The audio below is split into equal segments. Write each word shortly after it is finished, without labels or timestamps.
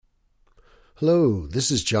Hello,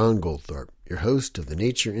 this is John Goldthorpe, your host of the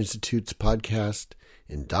Nature Institute's podcast,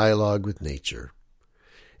 In Dialogue with Nature.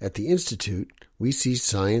 At the Institute, we see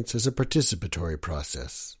science as a participatory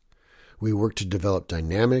process. We work to develop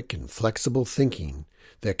dynamic and flexible thinking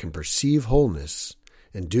that can perceive wholeness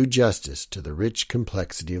and do justice to the rich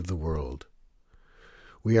complexity of the world.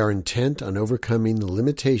 We are intent on overcoming the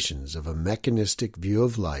limitations of a mechanistic view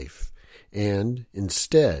of life and,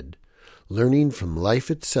 instead, learning from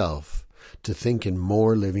life itself to think in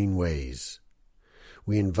more living ways.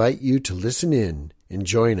 We invite you to listen in and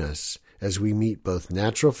join us as we meet both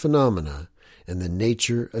natural phenomena and the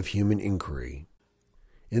nature of human inquiry.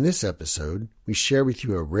 In this episode, we share with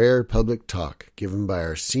you a rare public talk given by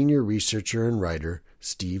our senior researcher and writer,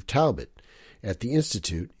 Steve Talbot, at the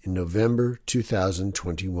Institute in November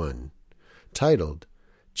 2021, titled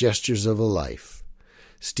Gestures of a Life.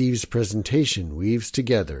 Steve's presentation weaves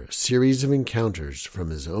together a series of encounters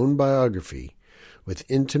from his own biography with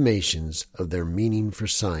intimations of their meaning for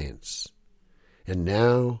science. And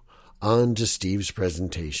now, on to Steve's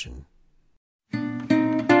presentation.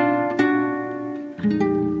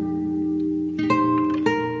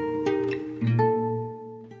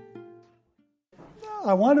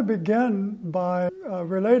 I want to begin by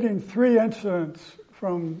relating three incidents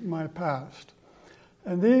from my past.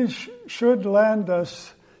 And these should land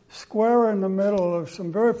us square in the middle of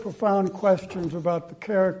some very profound questions about the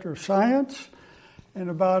character of science and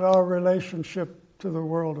about our relationship to the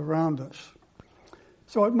world around us.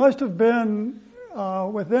 So it must have been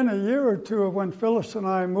within a year or two of when Phyllis and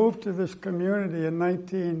I moved to this community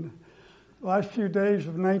in last few days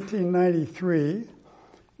of 1993,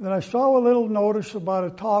 that I saw a little notice about a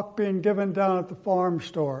talk being given down at the farm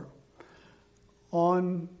store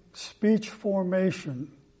on speech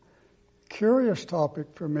formation. Curious topic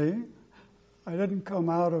for me. I didn't come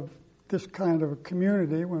out of this kind of a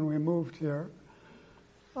community when we moved here.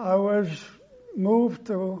 I was moved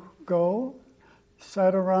to go,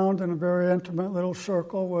 sat around in a very intimate little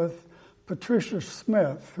circle with Patricia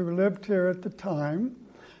Smith, who lived here at the time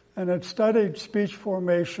and had studied speech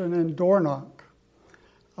formation in Dornoch,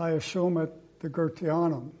 I assume at the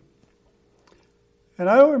Goetheanum. And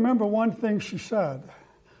I don't remember one thing she said,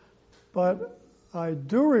 but I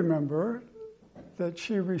do remember that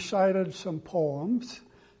she recited some poems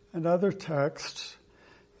and other texts,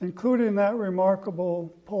 including that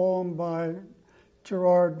remarkable poem by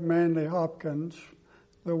Gerard Manley Hopkins,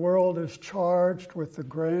 "The World is Charged with the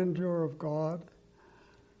Grandeur of God."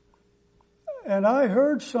 And I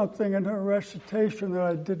heard something in her recitation that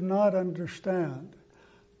I did not understand,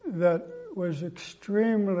 that was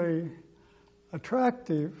extremely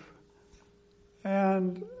attractive,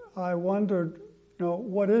 and I wondered,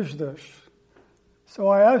 what is this? So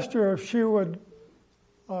I asked her if she would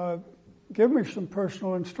give me some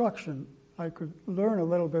personal instruction. I could learn a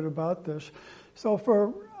little bit about this. So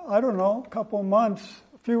for, a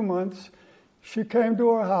few months, she came to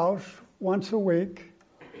our house once a week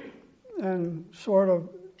and sort of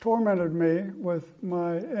tormented me with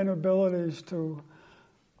my inabilities to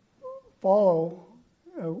follow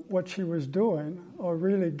what she was doing or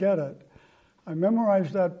really get it. I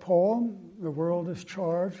memorized that poem, "The World is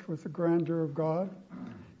Charged with the Grandeur of God."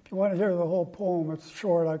 If you want to hear the whole poem, it's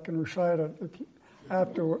short. I can recite it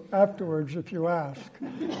afterwards if you ask.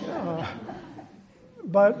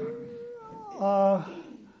 But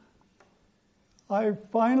I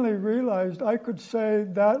finally realized I could say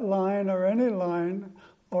that line or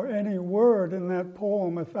any word in that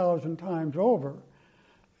poem 1,000 times over,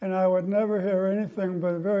 and I would never hear anything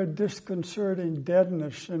but a very disconcerting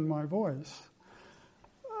deadness in my voice.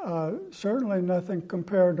 Certainly nothing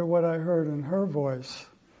compared to what I heard in her voice.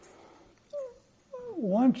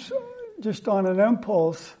 Once, just on an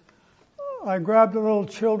impulse, I grabbed a little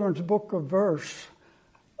children's book of verse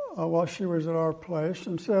while she was at our place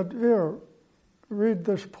and said, "Here, read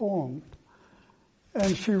this poem."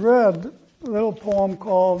 And she read a little poem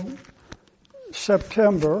called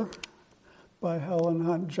 "September" by Helen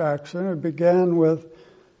Hunt Jackson. It began with,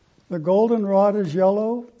 "The goldenrod is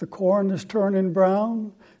yellow, the corn is turning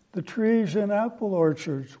brown, the trees in apple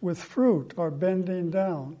orchards with fruit are bending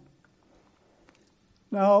down."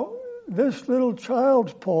 Now, this little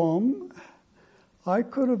child's poem, I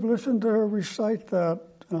could have listened to her recite that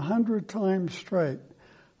 100 times straight.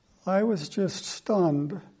 I was just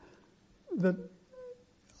stunned that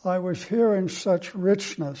I was hearing such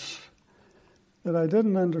richness that I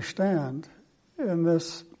didn't understand in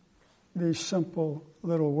these simple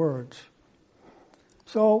little words.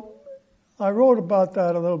 So I wrote about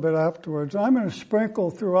that a little bit afterwards. I'm going to sprinkle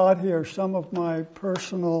throughout here some of my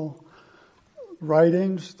personal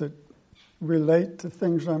writings that relate to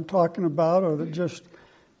things I'm talking about, or that just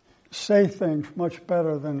say things much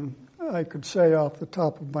better than I could say off the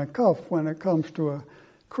top of my cuff when it comes to a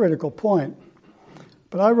critical point.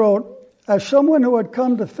 But I wrote, as someone who had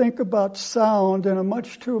come to think about sound in a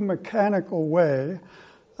much too mechanical way,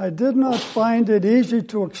 I did not find it easy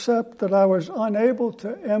to accept that I was unable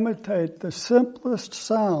to imitate the simplest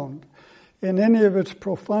sound in any of its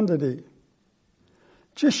profundity.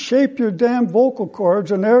 Just shape your damn vocal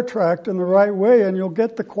cords and air tract in the right way and you'll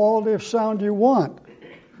get the quality of sound you want.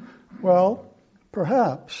 Well,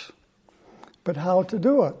 perhaps. But how to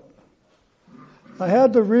do it? I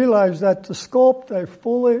had to realize that to sculpt a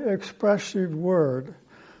fully expressive word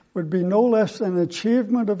would be no less an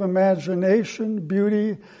achievement of imagination,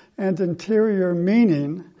 beauty, and interior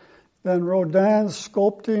meaning than Rodin's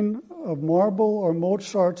sculpting of marble or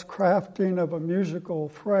Mozart's crafting of a musical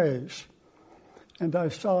phrase. And I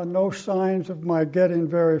saw no signs of my getting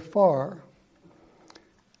very far.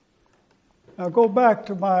 Now go back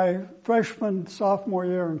to my freshman, sophomore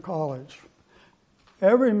year in college.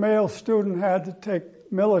 Every male student had to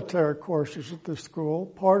take military courses at this school,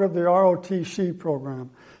 part of the ROTC program,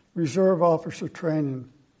 Reserve Officer Training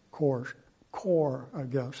Corps, I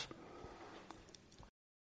guess.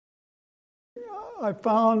 I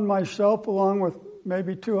found myself, along with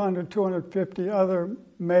maybe 200, 250 other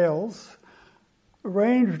males,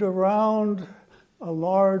 arranged around a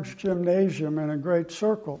large gymnasium in a great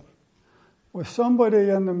circle, with somebody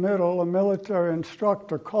in the middle, a military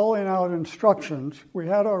instructor, calling out instructions. We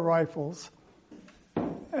had our rifles,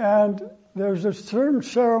 and there's a certain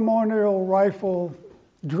ceremonial rifle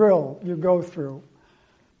drill you go through.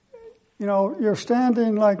 You know, you're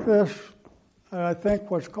standing like this, and I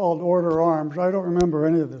think what's called order arms. I don't remember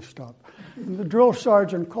any of this stuff. And the drill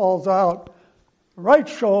sergeant calls out, right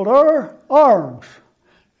shoulder, arms.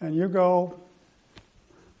 And you go,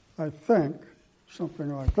 I think,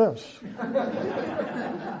 something like this.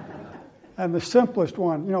 And the simplest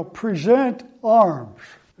one, present arms.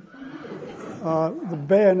 The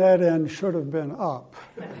bayonet end should have been up.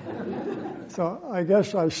 So I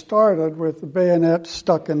guess I started with the bayonet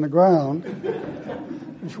stuck in the ground,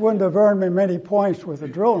 which wouldn't have earned me many points with a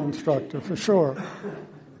drill instructor, for sure.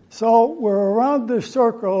 So we're around this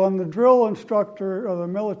circle, and the drill instructor, or the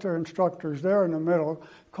military instructor, is there in the middle,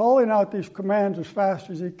 calling out these commands as fast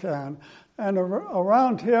as he can. And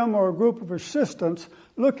around him are a group of assistants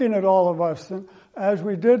looking at all of us. And as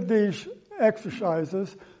we did these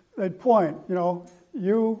exercises, they'd point,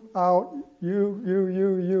 you out,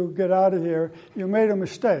 you, get out of here. You made a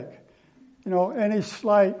mistake. Any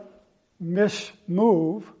slight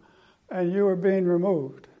mismove, and you were being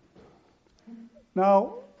removed.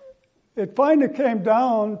 Now, it finally came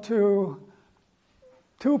down to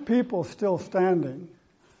two people still standing.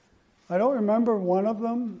 I don't remember one of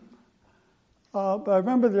them, but I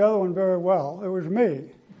remember the other one very well. It was me.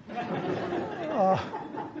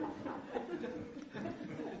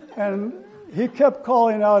 And he kept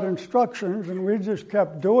calling out instructions, and we just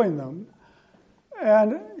kept doing them.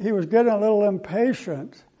 And he was getting a little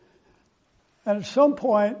impatient. And at some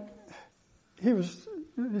point, he's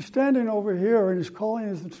standing over here, and he's calling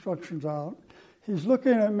his instructions out. He's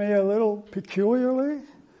looking at me a little peculiarly,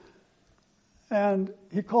 and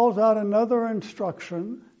he calls out another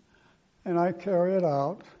instruction, and I carry it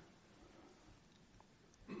out.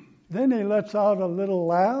 Then he lets out a little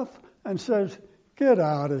laugh and says, "Get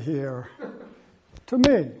out of here," to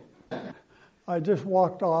me. I just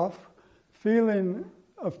walked off, feeling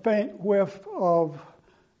a faint whiff of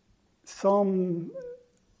some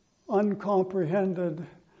uncomprehended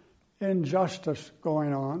injustice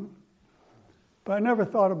going on. But I never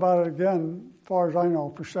thought about it again, as far as I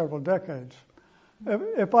know, for several decades.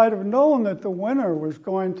 If I'd have known that the winner was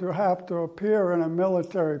going to have to appear in a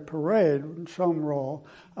military parade in some role,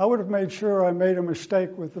 I would have made sure I made a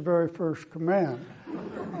mistake with the very first command.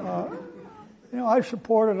 I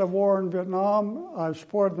supported a war in Vietnam, I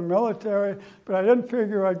supported the military, but I didn't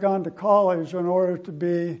figure I'd gone to college in order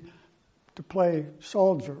to play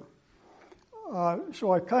soldier.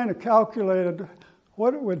 So I kind of calculated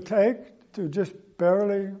what it would take to just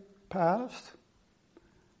barely pass.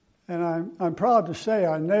 And I'm proud to say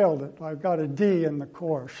I nailed it. I got a D in the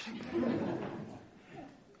course.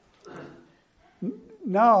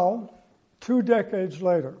 Now, 2 decades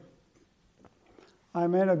later,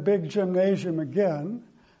 I'm in a big gymnasium again,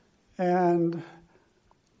 and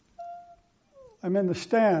I'm in the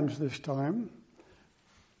stands this time.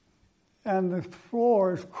 And the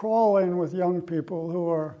floor is crawling with young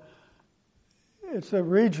people it's the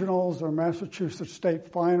regionals or Massachusetts state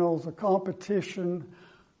finals, a competition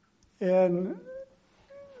in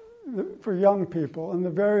for young people in the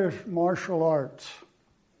various martial arts.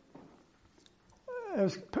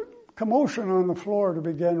 There's commotion on the floor to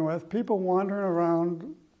begin with, people wandering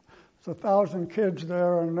around. There's 1,000 kids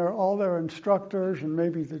there, and they're all their instructors and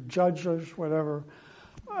maybe the judges, whatever.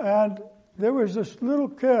 And there was this little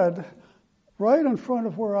kid right in front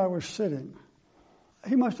of where I was sitting.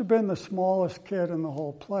 He must have been the smallest kid in the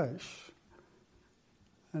whole place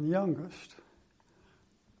and youngest.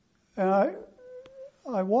 And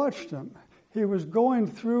I watched him. He was going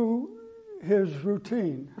through his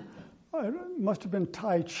routine. It must have been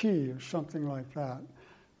Tai Chi or something like that.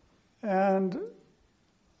 And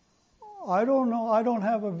I don't know, I don't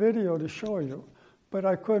have a video to show you, but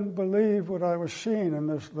I couldn't believe what I was seeing in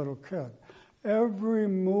this little kid. Every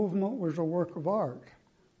movement was a work of art.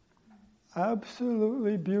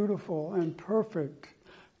 Absolutely beautiful and perfect,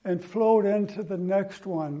 and flowed into the next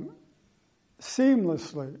one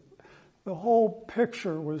seamlessly. The whole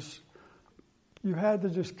picture was, you had to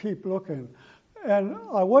just keep looking. And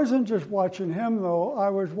I wasn't just watching him, though. I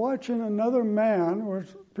was watching another man, who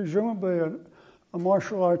was presumably a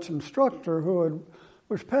martial arts instructor, who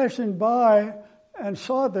was passing by and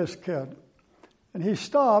saw this kid. And he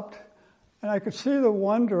stopped, and I could see the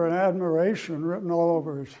wonder and admiration written all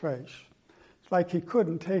over his face. It's like he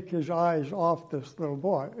couldn't take his eyes off this little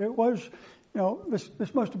boy. It was,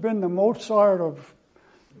 this must have been the Mozart of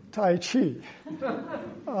Tai Chi.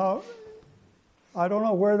 I don't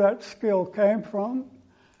know where that skill came from,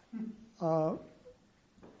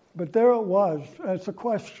 but there it was. It's a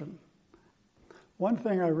question. One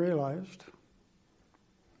thing I realized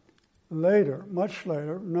later, much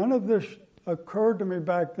later, none of this occurred to me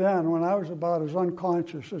back then when I was about as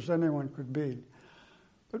unconscious as anyone could be.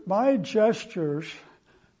 But my gestures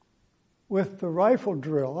with the rifle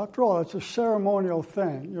drill, after all, it's a ceremonial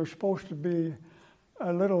thing. You're supposed to be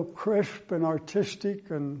a little crisp and artistic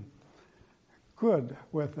and good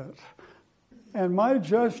with it. And my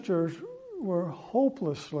gestures were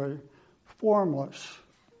hopelessly formless.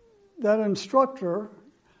 That instructor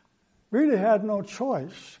really had no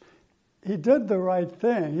choice. He did the right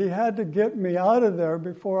thing. He had to get me out of there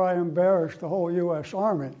before I embarrassed the whole U.S.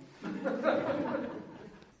 Army.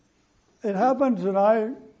 It happens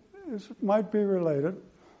that this might be related,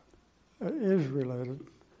 is related,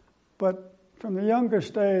 but from the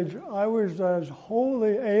youngest age, I was as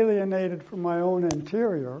wholly alienated from my own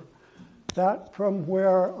interior that from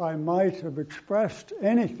where I might have expressed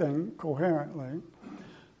anything coherently,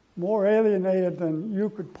 more alienated than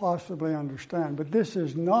you could possibly understand. But this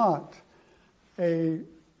is not a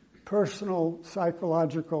personal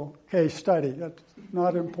psychological case study. That's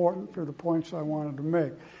not important for the points I wanted to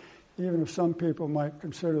make, even if some people might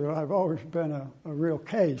consider that I've always been a real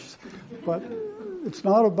case. But it's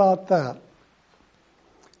not about that.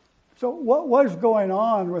 So what was going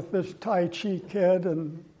on with this Tai Chi kid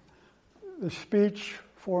and the speech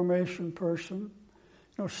formation person?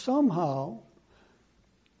 Somehow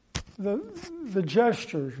the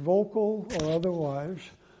gestures, vocal or otherwise,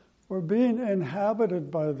 were being inhabited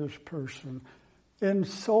by this person,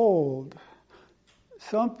 ensouled.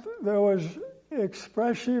 There was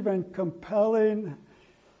expressive and compelling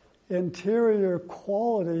interior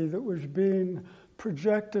quality that was being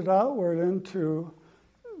projected outward into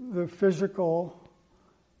the physical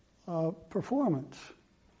performance.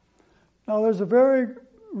 Now, there's a very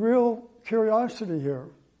real curiosity here,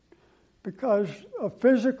 because a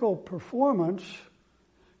physical performance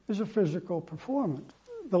is a physical performance.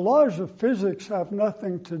 The laws of physics have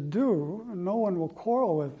nothing to do, and no one will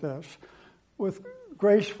quarrel with this, with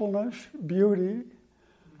gracefulness, beauty,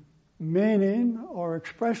 meaning, or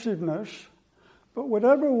expressiveness. But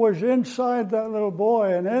whatever was inside that little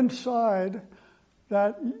boy and inside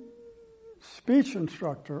that speech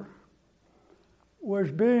instructor was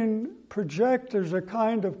being projected as a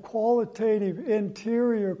kind of qualitative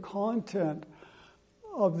interior content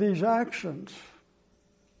of these actions.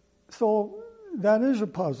 So that is a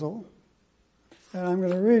puzzle, and I'm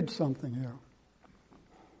going to read something here.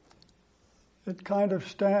 It kind of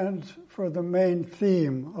stands for the main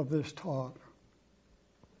theme of this talk.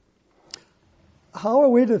 How are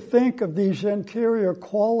we to think of these interior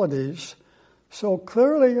qualities so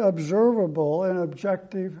clearly observable in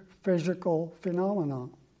objective physical phenomena?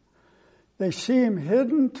 They seem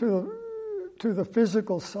hidden to the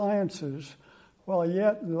physical sciences while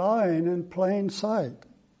yet lying in plain sight.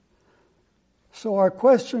 So our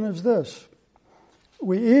question is this.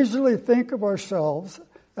 We easily think of ourselves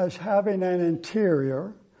as having an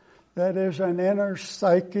interior, that is, an inner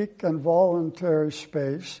psychic and voluntary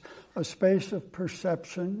space, a space of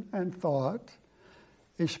perception and thought,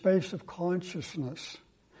 a space of consciousness.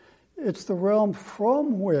 It's the realm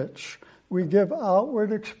from which we give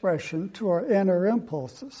outward expression to our inner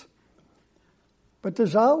impulses. But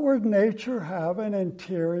does outward nature have an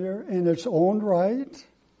interior in its own right?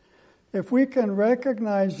 If we can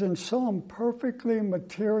recognize in some perfectly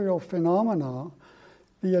material phenomena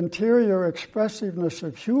the interior expressiveness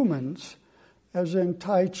of humans, as in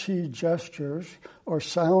Tai Chi gestures or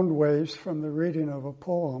sound waves from the reading of a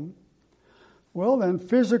poem, well then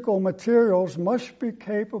physical materials must be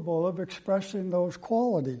capable of expressing those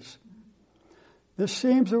qualities. This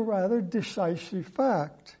seems a rather decisive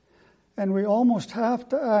fact, and we almost have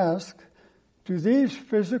to ask, do these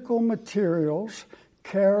physical materials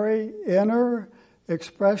carry inner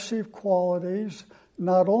expressive qualities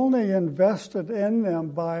not only invested in them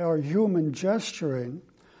by our human gesturing,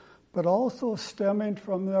 but also stemming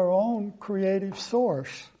from their own creative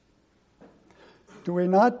source? Do we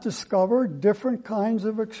not discover different kinds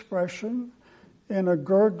of expression in a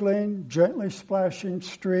gurgling, gently splashing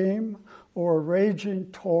stream, or a raging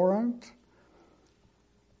torrent,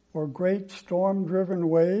 or great storm-driven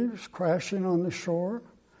waves crashing on the shore?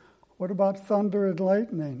 What about thunder and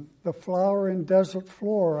lightning, the flowering desert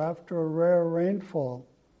floor after a rare rainfall,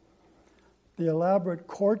 the elaborate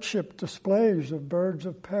courtship displays of birds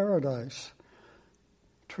of paradise,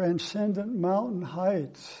 transcendent mountain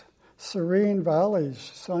heights, serene valleys,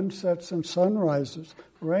 sunsets and sunrises,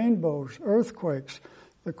 rainbows, earthquakes,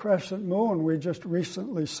 the crescent moon we just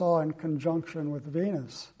recently saw in conjunction with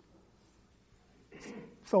Venus?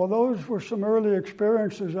 So those were some early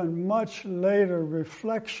experiences and much later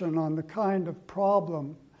reflection on the kind of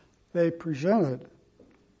problem they presented.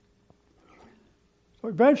 So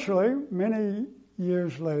eventually, many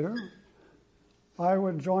years later, I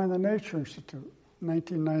would join the Nature Institute in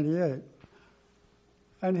 1998.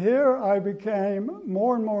 And here I became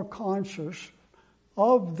more and more conscious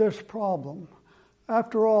of this problem.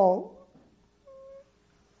 After all,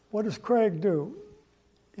 what does Craig do?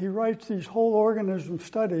 He writes these whole organism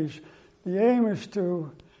studies. The aim is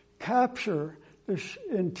to capture this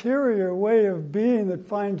interior way of being that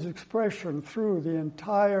finds expression through the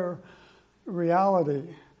entire reality,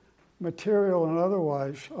 material and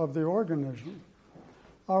otherwise, of the organism.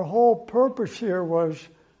 Our whole purpose here was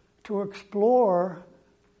to explore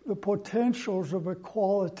the potentials of a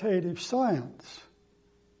qualitative science.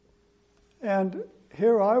 And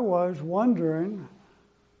here I was wondering,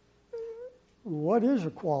 what is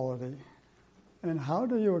a quality? And how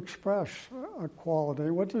do you express a quality?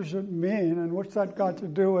 What does it mean? And what's that got to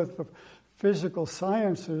do with the physical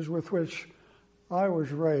sciences with which I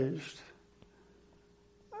was raised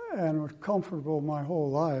and was comfortable my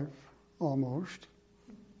whole life, almost?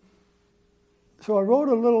 So I wrote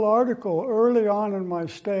a little article early on in my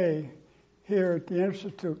stay here at the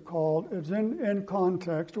Institute called, it's in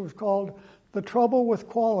context, it was called The Trouble with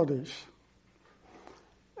Qualities.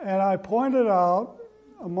 And I pointed out,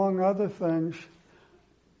 among other things,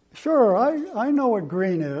 sure, I know what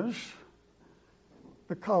green is,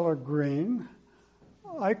 the color green.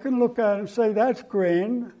 I can look at it and say that's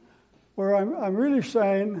green, where I'm really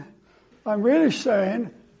saying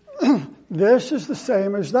this is the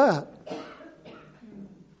same as that.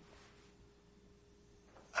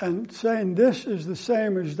 And saying this is the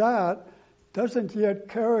same as that doesn't yet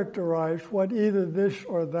characterize what either this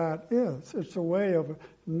or that is. It's a way of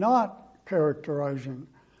not characterizing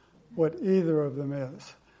what either of them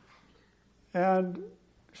is. And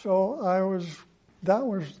so that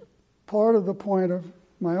was part of the point of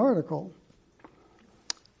my article.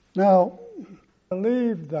 Now, I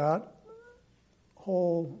leave that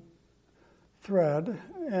whole thread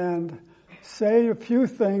and say a few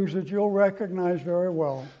things that you'll recognize very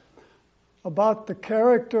well about the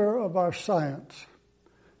character of our science.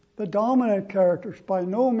 The dominant character is by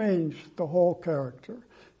no means the whole character.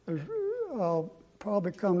 I'll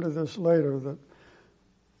probably come to this later, that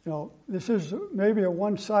this is maybe a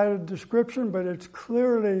one-sided description, but it's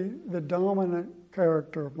clearly the dominant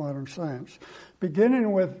character of modern science,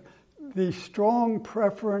 beginning with the strong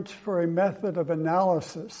preference for a method of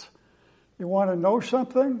analysis. You want to know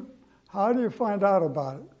something? How do you find out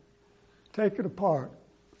about it? Take it apart.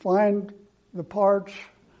 Find the parts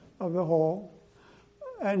of the whole.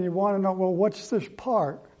 And you want to know, well, what's this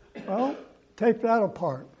part? Well, take that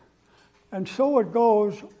apart. And so it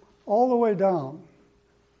goes all the way down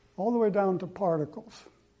to particles.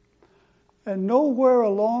 And nowhere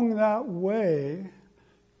along that way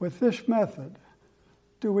with this method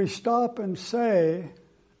do we stop and say,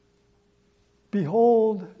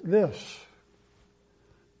 behold this,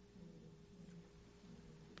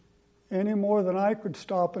 any more than I could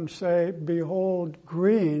stop and say, behold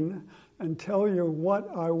green, and tell you what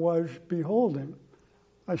I was beholding.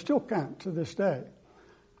 I still can't to this day.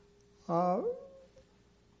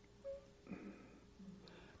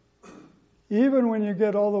 Even when you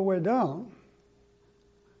get all the way down,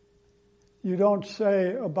 you don't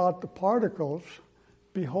say about the particles,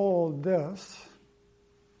 behold this.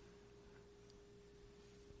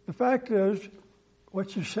 The fact is,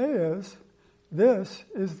 what you say is, this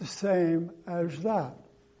is the same as that.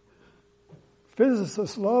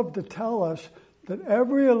 Physicists love to tell us that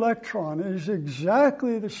every electron is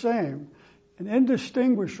exactly the same and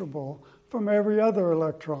indistinguishable from every other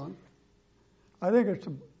electron. I think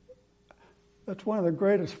that's one of the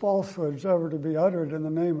greatest falsehoods ever to be uttered in the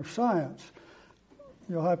name of science.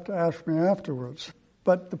 You'll have to ask me afterwards.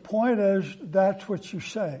 But the point is, that's what you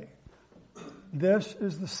say. This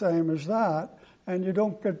is the same as that, and you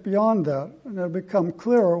don't get beyond that. And it'll become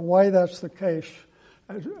clearer why that's the case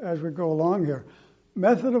as we go along here.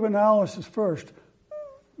 Method of analysis first.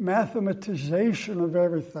 Mathematization of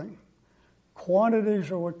everything. Quantities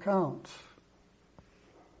are what counts.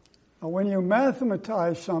 Now, when you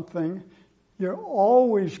mathematize something, you're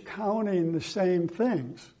always counting the same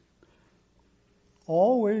things.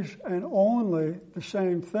 Always and only the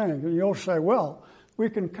same thing. And you'll say, well, we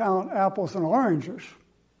can count apples and oranges.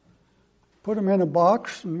 Put them in a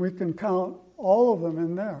box and we can count all of them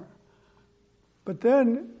in there. But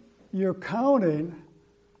then you're counting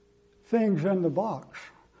things in the box,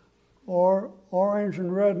 or orange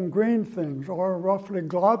and red and green things, or roughly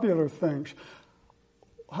globular things.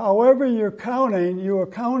 However you're counting, you are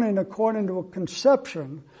counting according to a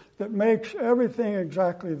conception that makes everything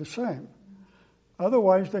exactly the same.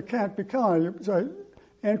 Otherwise, they can't be counted. So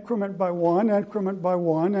increment by one, increment by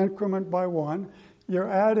one, increment by one. You're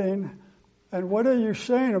adding, and what are you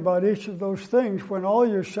saying about each of those things when all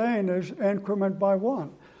you're saying is increment by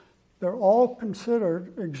one? They're all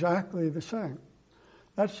considered exactly the same.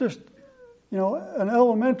 That's just, an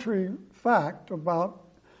elementary fact about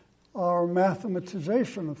our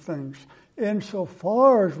mathematization of things.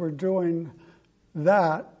 Insofar as we're doing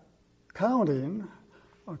that counting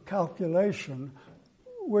or calculation,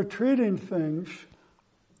 we're treating things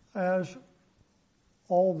as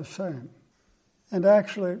all the same. And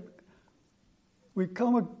actually, we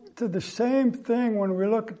come to the same thing when we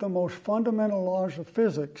look at the most fundamental laws of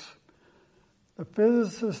physics. The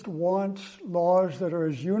physicist wants laws that are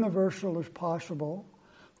as universal as possible,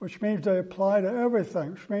 which means they apply to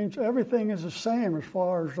everything, which means everything is the same as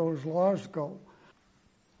far as those laws go.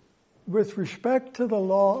 With respect to the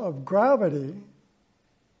law of gravity,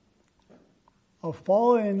 a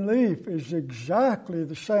falling leaf is exactly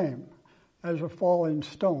the same as a falling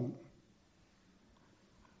stone.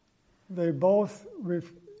 They both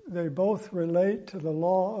relate to the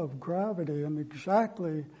law of gravity and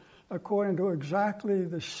according to exactly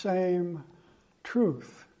the same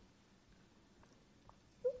truth.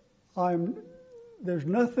 There's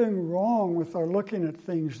nothing wrong with our looking at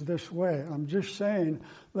things this way. I'm just saying,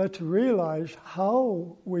 let's realize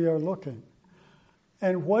how we are looking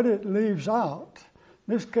and what it leaves out.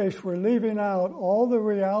 In this case, we're leaving out all the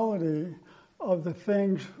reality of the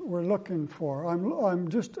things we're looking for. I'm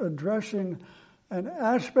just addressing an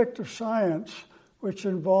aspect of science which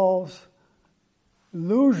involves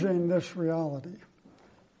losing this reality.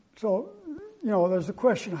 So, there's the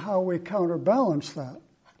question how we counterbalance that.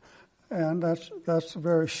 And that's a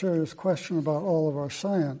very serious question about all of our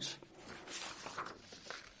science.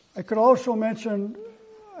 I could also mention,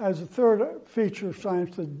 as a third feature of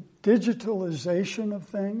science, the digitalization of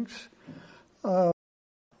things.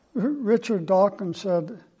 Richard Dawkins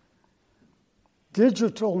said,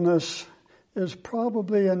 digitalness is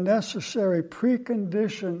probably a necessary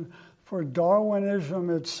precondition for Darwinism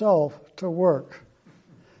itself to work.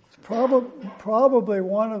 It's probably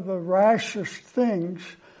one of the rashest things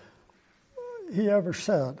he ever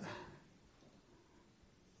said.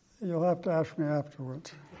 You'll have to ask me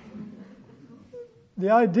afterwards. The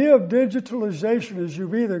idea of digitalization is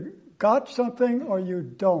you've either got something or you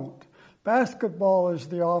don't. Basketball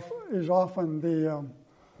is often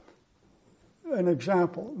an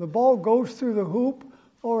example. The ball goes through the hoop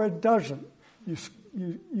or it doesn't.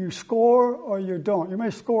 You score or you don't. You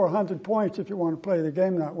may score 100 points if you want to play the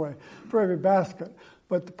game that way for every basket.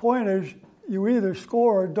 But the point is, you either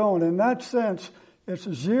score or don't. In that sense, it's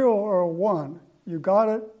a 0 or a 1. You got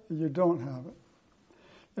it, or you don't have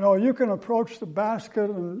it. You can approach the basket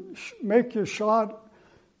and make your shot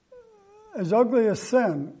as ugly as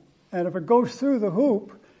sin. And if it goes through the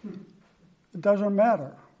hoop, it doesn't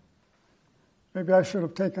matter. Maybe I should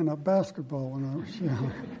have taken up basketball when I was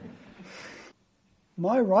young.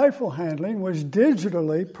 My rifle handling was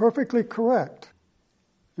digitally perfectly correct.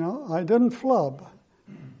 I didn't flub.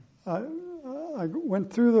 I I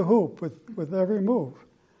went through the hoop with every move.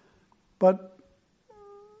 But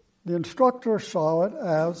the instructor saw it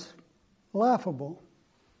as laughable,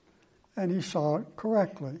 and he saw it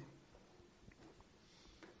correctly.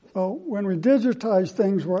 So when we digitize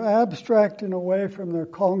things, we're abstracting away from their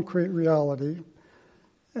concrete reality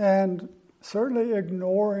and certainly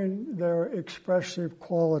ignoring their expressive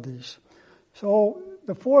qualities. So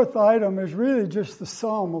the fourth item is really just the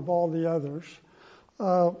sum of all the others.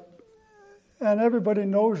 And everybody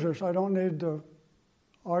knows this. I don't need to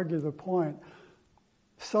argue the point.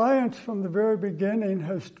 Science from the very beginning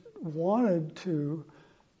has wanted to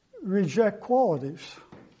reject qualities.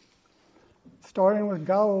 Starting with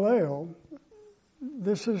Galileo,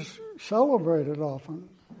 this is celebrated often.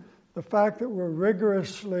 The fact that we're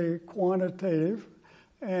rigorously quantitative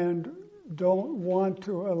and don't want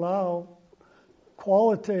to allow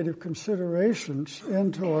qualitative considerations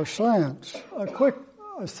into our science. A quick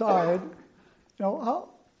aside,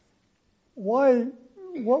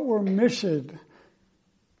 what we're missing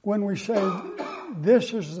when we say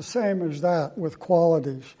this is the same as that with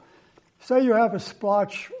qualities. Say you have a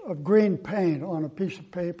splotch of green paint on a piece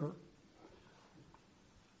of paper.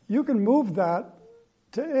 You can move that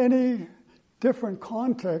to any different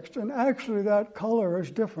context, and actually that color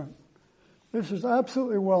is different. This is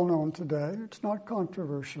absolutely well known today. It's not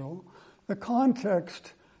controversial. The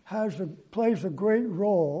context plays a great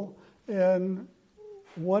role in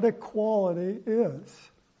what a quality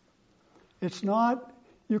is. It's not,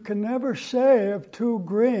 you can never say of two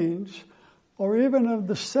greens, or even of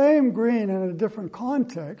the same green in a different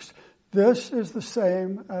context, this is the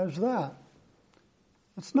same as that.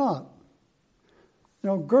 It's not.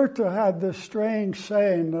 Goethe had this strange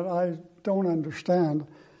saying that I don't understand,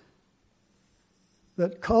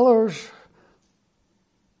 that colors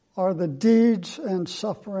are the deeds and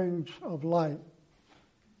sufferings of light.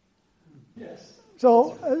 Yes.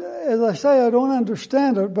 So, as I say, I don't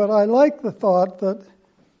understand it, but I like the thought that,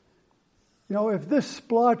 if this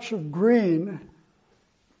splotch of green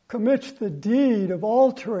commits the deed of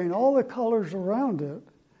altering all the colors around it,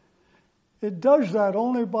 it does that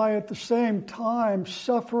only by at the same time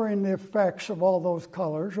suffering the effects of all those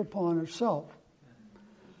colors upon itself.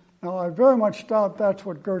 Now, I very much doubt that's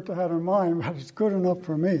what Goethe had in mind, but it's good enough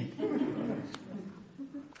for me.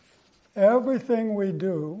 Everything we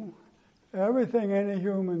do, everything any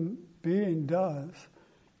human being does,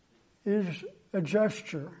 is a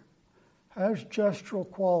gesture, has gestural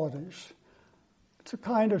qualities. It's a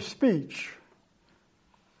kind of speech.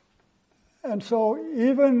 And so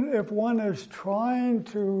even if one is trying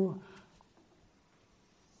to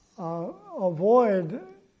avoid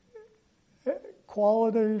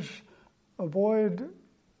qualities, avoid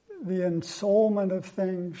the ensoulment of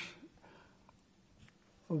things,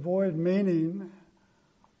 avoid meaning,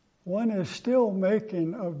 one is still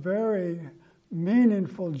making a very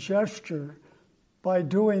meaningful gesture by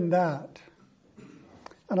doing that.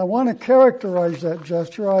 And I want to characterize that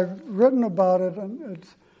gesture. I've written about it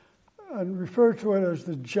and refer to it as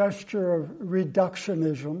the gesture of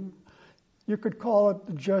reductionism. You could call it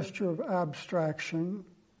the gesture of abstraction.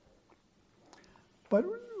 But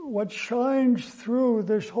what shines through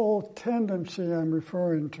this whole tendency I'm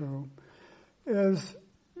referring to is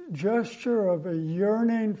gesture of a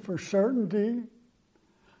yearning for certainty,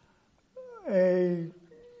 a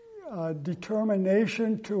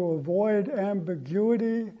determination to avoid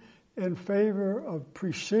ambiguity in favor of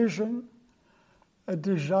precision, a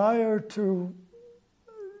desire to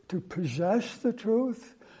possess the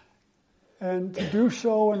truth, and to do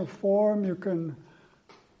so in a form you can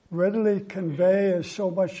readily convey as so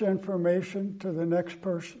much information to the next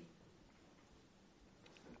person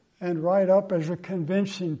and write up as a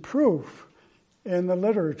convincing proof in the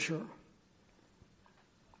literature.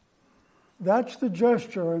 That's the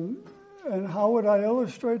gesture. And how would I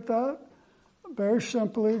illustrate that? Very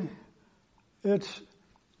simply, it's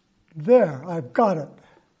there, I've got it.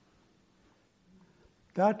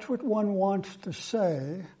 That's what one wants to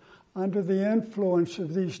say under the influence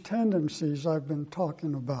of these tendencies I've been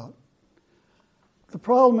talking about. The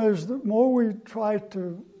problem is the more we try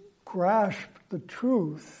to grasp the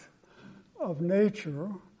truth of nature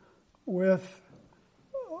with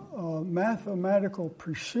mathematical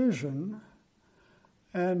precision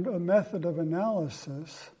and a method of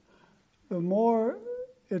analysis, the more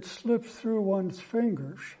it slips through one's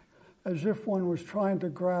fingers as if one was trying to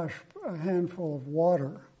grasp a handful of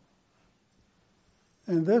water.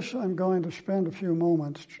 And this I'm going to spend a few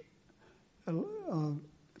moments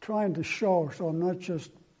trying to show, so I'm not just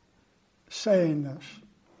saying this.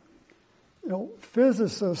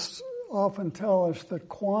 Physicists often tell us that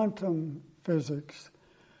quantum physics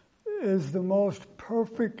is the most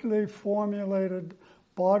perfectly formulated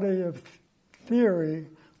body of theory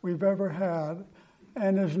we've ever had,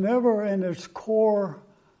 and is never in its core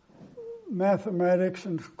mathematics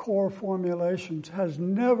and core formulations, has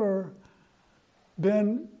never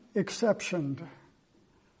been exceptioned.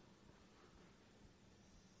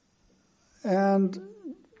 And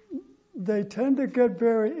they tend to get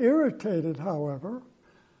very irritated, however,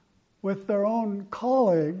 with their own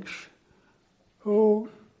colleagues who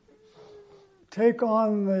take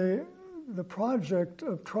on the project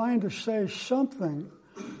of trying to say something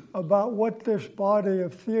about what this body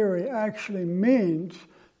of theory actually means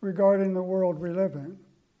regarding the world we live in.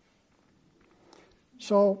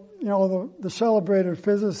 So, the celebrated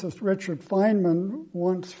physicist Richard Feynman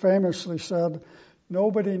once famously said,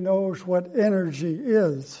 "Nobody knows what energy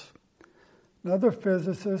is." Another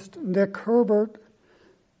physicist, Nick Herbert,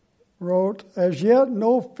 wrote, "As yet,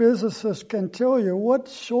 no physicist can tell you what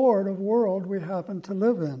sort of world we happen to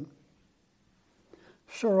live in."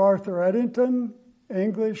 Sir Arthur Eddington,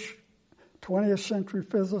 English 20th century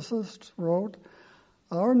physicist, wrote,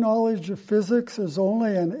 "Our knowledge of physics is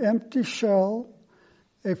only an empty shell,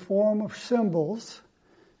 a form of symbols.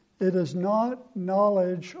 It is not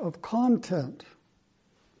knowledge of content."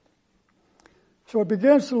 So it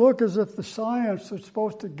begins to look as if the science that's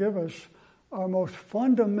supposed to give us our most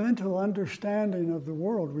fundamental understanding of the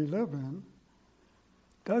world we live in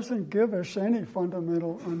doesn't give us any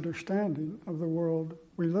fundamental understanding of the world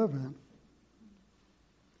we live in.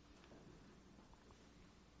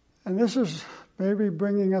 And this is maybe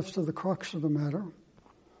bringing us to the crux of the matter.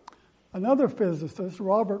 Another physicist,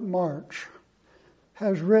 Robert March,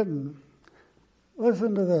 has written,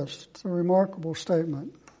 listen to this, it's a remarkable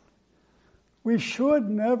statement. "We should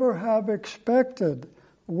never have expected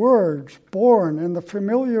words born in the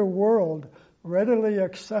familiar world readily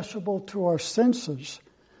accessible to our senses,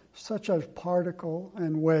 such as particle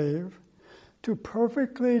and wave, to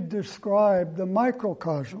perfectly describe the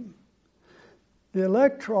microcosm. The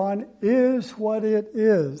electron is what it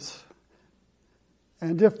is.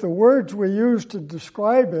 And if the words we use to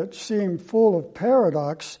describe it seem full of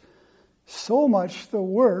paradox, so much the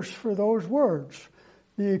worse for those words.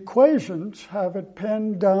 The equations have it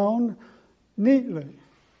penned down neatly."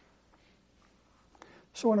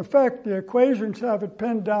 So in effect, the equations have it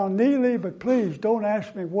penned down neatly, but please don't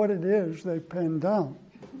ask me what it is they penned down.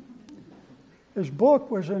 His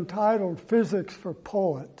book was entitled Physics for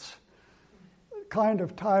Poets, the kind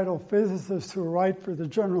of title physicists who write for the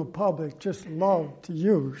general public just love to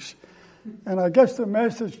use. And I guess the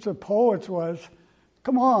message to poets was,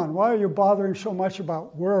 come on, why are you bothering so much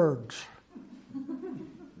about words?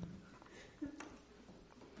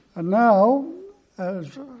 And now,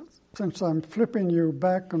 since I'm flipping you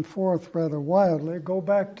back and forth rather wildly, go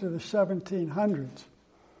back to the 1700s.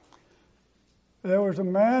 There was a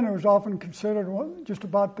man who was often considered just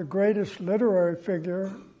about the greatest literary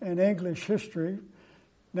figure in English history,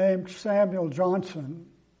 named Samuel Johnson.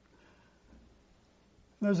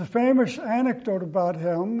 There's a famous anecdote about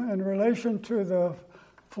him in relation to the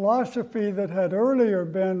philosophy that had earlier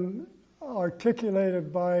been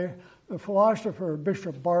articulated by the philosopher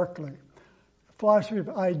Bishop Berkeley, the philosophy of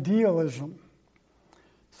idealism.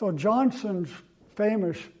 So Johnson's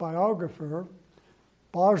famous biographer,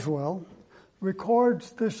 Boswell,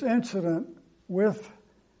 records this incident with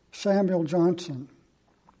Samuel Johnson.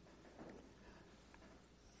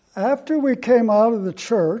 "After we came out of the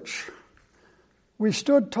church, we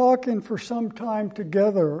stood talking for some time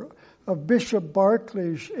together of Bishop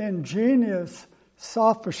Berkeley's ingenious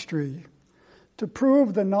sophistry to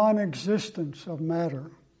prove the non-existence of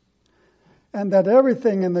matter, and that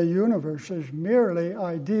everything in the universe is merely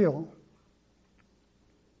ideal.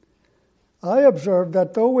 I observed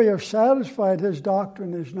that though we are satisfied his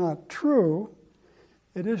doctrine is not true,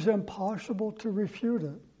 it is impossible to refute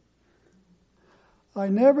it. I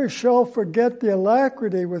never shall forget the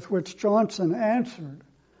alacrity with which Johnson answered,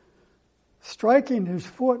 striking his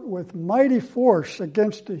foot with mighty force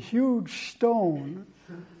against a huge stone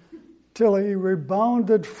till he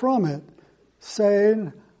rebounded from it,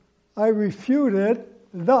 saying, 'I refute it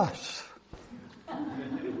thus.'"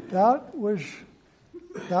 That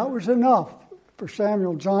was enough for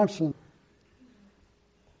Samuel Johnson.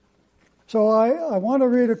 So I want to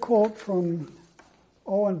read a quote from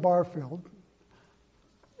Owen Barfield.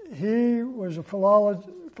 He was a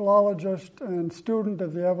philologist and student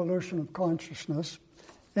of the evolution of consciousness,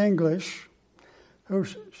 English,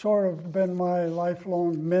 who's sort of been my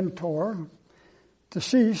lifelong mentor,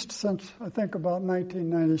 deceased since I think about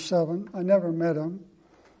 1997. I never met him,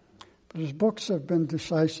 but his books have been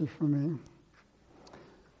decisive for me.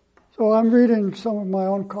 So So I'm reading some of my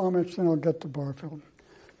own comments, and I'll get to Barfield.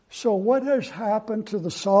 So what has happened to the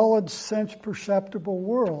solid, sense-perceptible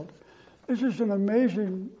world? This is an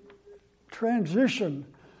amazing transition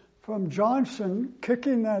from Johnson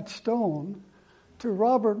kicking that stone to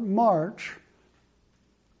Robert March.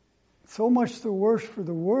 So much the worse for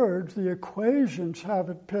the words, the equations have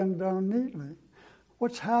it pinned down neatly.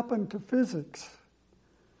 What's happened to physics?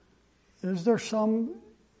 Is there some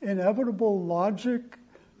inevitable logic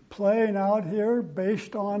playing out here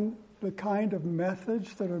based on the kind of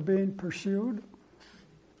methods that are being pursued?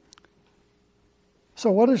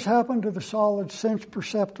 So what has happened to the solid,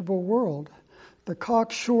 sense-perceptible world? The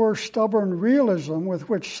cocksure, stubborn realism with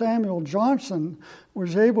which Samuel Johnson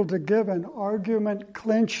was able to give an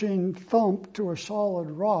argument-clinching thump to a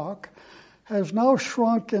solid rock has now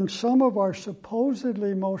shrunk in some of our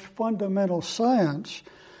supposedly most fundamental science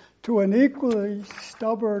to an equally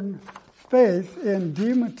stubborn faith in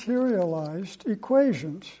dematerialized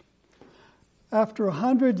equations. After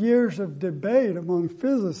 100 years of debate among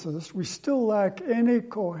physicists, we still lack any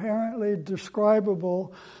coherently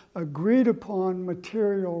describable, agreed-upon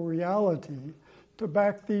material reality to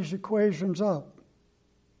back these equations up.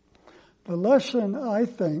 The lesson, I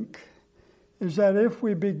think, is that if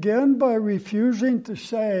we begin by refusing to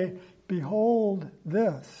say, "Behold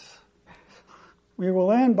this," we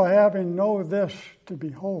will end by having no this to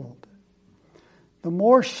behold. The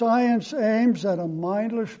more science aims at a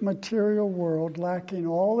mindless material world lacking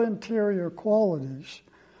all interior qualities,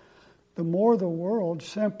 the more the world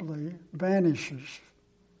simply vanishes.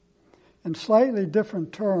 In slightly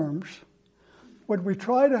different terms, when we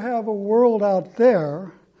try to have a world out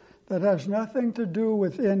there that has nothing to do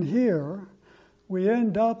with in here, we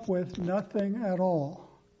end up with nothing at all.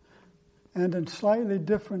 And in slightly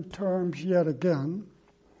different terms yet again,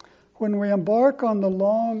 when we embark on the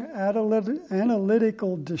long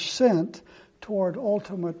analytical descent toward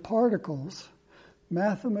ultimate particles,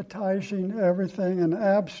 mathematizing everything and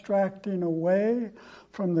abstracting away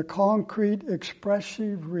from the concrete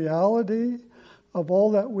expressive reality of all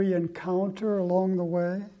that we encounter along the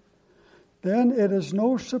way, then it is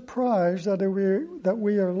no surprise that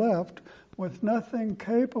we are left with nothing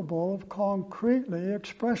capable of concretely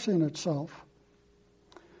expressing itself.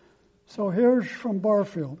 So here's from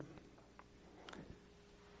Barfield.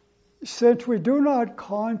 Since we do not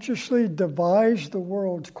consciously devise the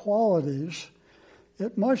world's qualities,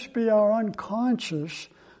 it must be our unconscious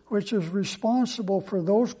which is responsible for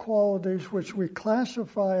those qualities which we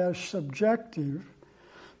classify as subjective,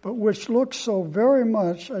 but which look so very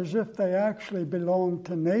much as if they actually belong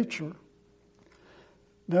to nature.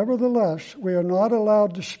 Nevertheless, we are not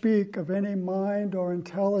allowed to speak of any mind or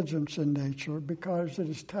intelligence in nature because it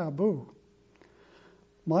is taboo.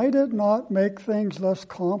 Might it not make things less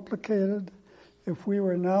complicated if we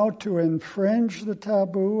were now to infringe the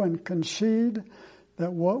taboo and concede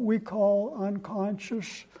that what we call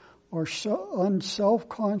unconscious or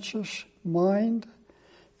unself-conscious mind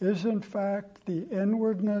is in fact the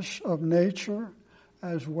inwardness of nature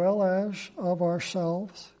as well as of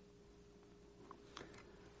ourselves?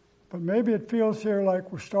 But maybe it feels here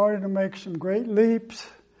like we're starting to make some great leaps.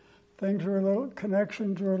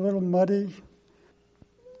 Connections are a little muddy.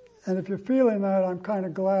 And if you're feeling that, I'm kind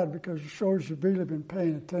of glad because it shows you've really been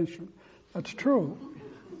paying attention. That's true.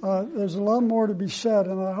 There's a lot more to be said,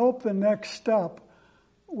 and I hope the next step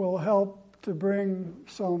will help to bring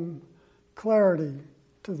some clarity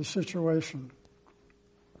to the situation.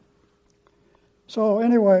 So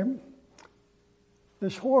anyway,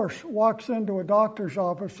 this horse walks into a doctor's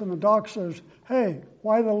office, and the doc says, "Hey,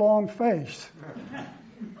 why the long face?"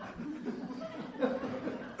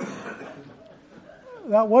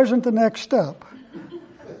 That wasn't the next step.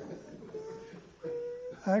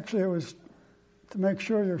 Actually, it was to make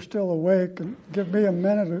sure you're still awake and give me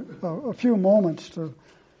a few moments to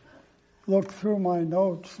look through my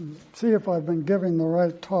notes and see if I've been giving the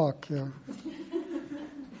right talk here.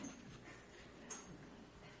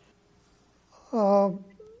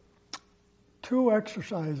 Two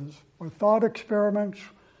exercises, or thought experiments,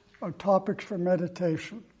 or topics for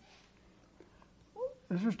meditation.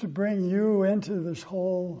 This is to bring you into this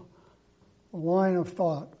whole line of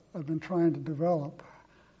thought I've been trying to develop,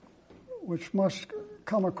 which must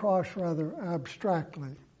come across rather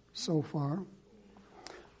abstractly so far.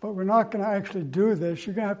 But we're not going to actually do this.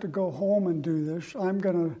 You're going to have to go home and do this. I'm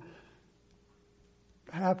going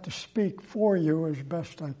to have to speak for you as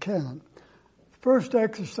best I can. First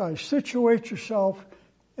exercise, situate yourself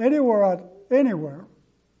anywhere.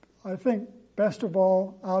 I think best of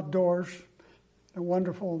all, outdoors, a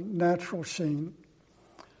wonderful natural scene.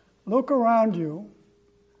 Look around you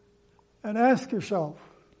and ask yourself,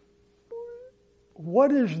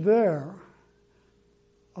 what is there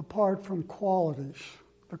apart from qualities,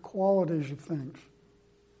 the qualities of things?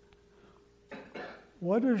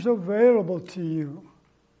 What is available to you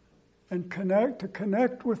and to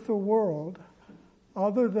connect with the world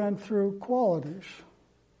other than through qualities?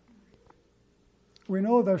 We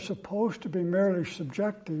know they're supposed to be merely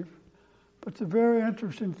subjective, but it's a very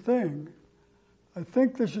interesting thing. I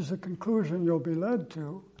think this is a conclusion you'll be led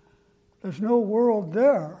to. There's no world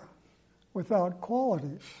there without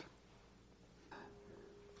qualities.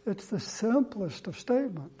 It's the simplest of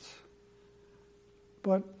statements,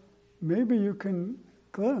 but maybe you can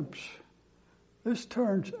glimpse. This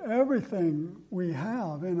turns everything we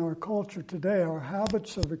have in our culture today, our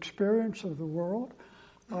habits of experience of the world,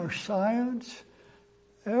 our science,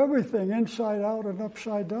 everything inside out and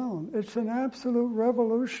upside down. It's an absolute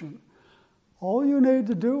revolution. All you need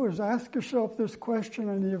to do is ask yourself this question,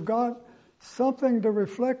 and you've got something to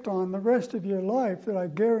reflect on the rest of your life that I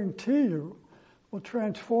guarantee you will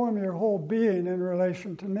transform your whole being in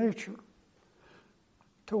relation to nature.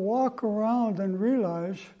 To walk around and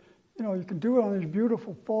realize, you can do it on these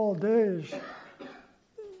beautiful fall days.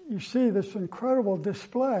 You see this incredible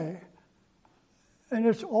display, and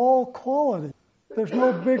it's all quality. There's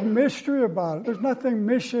no big mystery about it. There's nothing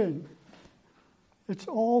missing. It's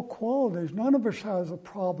all qualities. None of us has a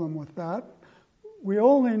problem with that. We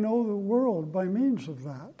only know the world by means of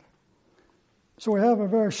that. So we have a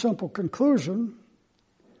very simple conclusion.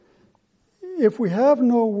 If we have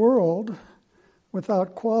no world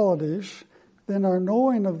without qualities, then our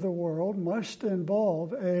knowing of the world must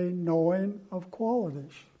involve a knowing of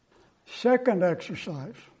qualities. Second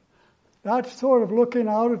exercise. That's sort of looking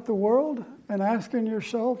out at the world and asking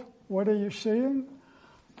yourself, what are you seeing?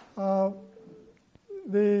 The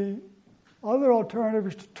other alternative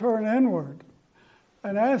is to turn inward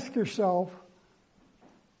and ask yourself,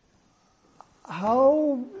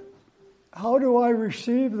 how do I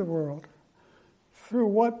receive the world? Through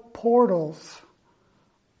what portals,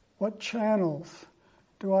 what channels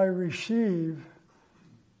do I receive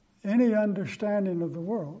any understanding of the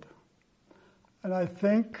world? And I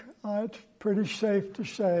think it's pretty safe to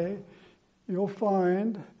say you'll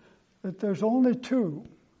find that there's only two: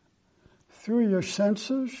 through your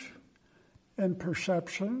senses and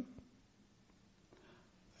perception,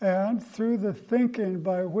 and through the thinking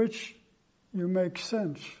by which you make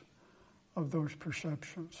sense of those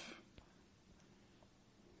perceptions.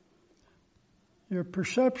 Your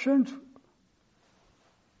perceptions,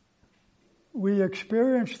 we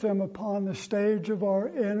experience them upon the stage of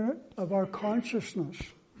our consciousness.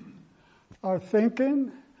 Our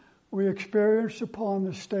thinking, we experience upon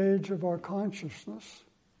the stage of our consciousness.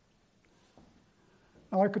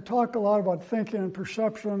 Now, I could talk a lot about thinking and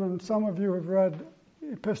perception, and some of you have read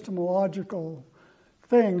epistemological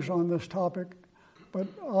things on this topic, but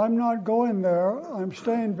I'm not going there. I'm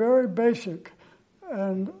staying very basic,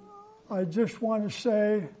 and I just want to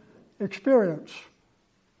say experience,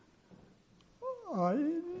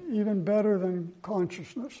 even better than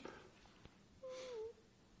consciousness.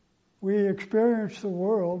 We experience the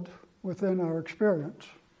world within our experience,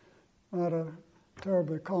 not a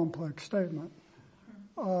terribly complex statement.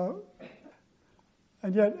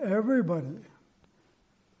 And yet everybody,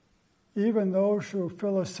 even those who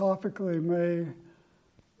philosophically may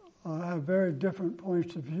have very different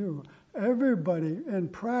points of view, everybody in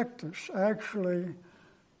practice actually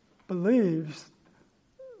believes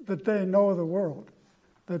that they know the world,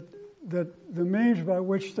 that the means by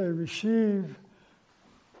which they receive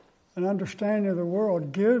an understanding of the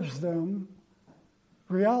world gives them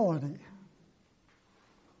reality.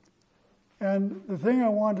 And the thing I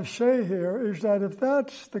want to say here is that if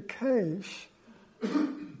that's the case,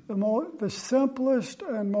 the simplest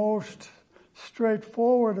and most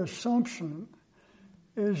straightforward assumption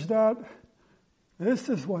is that this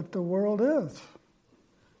is what the world is: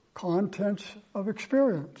 contents of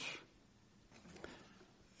experience.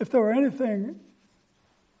 If there were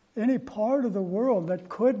any part of the world that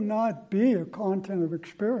could not be a content of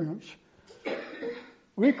experience,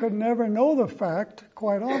 we could never know the fact,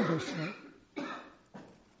 quite obviously.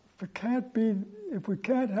 If we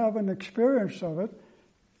can't have an experience of it,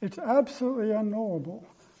 it's absolutely unknowable.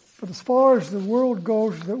 But as far as the world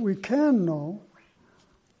goes that we can know,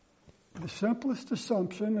 the simplest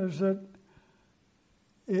assumption is that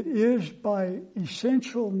it is by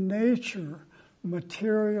essential nature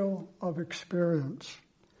material of experience.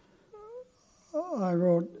 I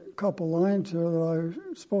wrote a couple lines here that I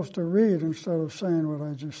was supposed to read instead of saying what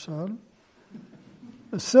I just said.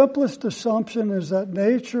 The simplest assumption is that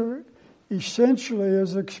nature essentially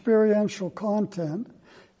is experiential content,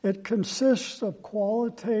 It consists of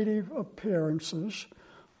qualitative appearances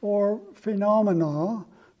or phenomena,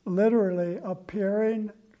 literally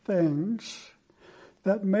appearing things,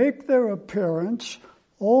 that make their appearance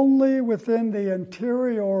only within the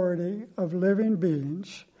interiority of living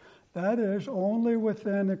beings, that is, only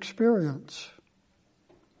within experience.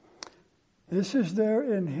 This is their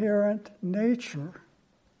inherent nature.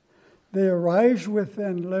 They arise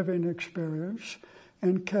within living experience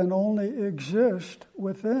and can only exist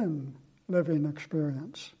within living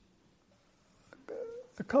experience.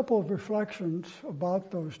 A couple of reflections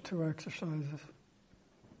about those two exercises.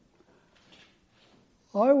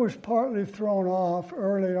 I was partly thrown off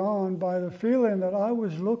early on by the feeling that I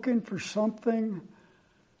was looking for something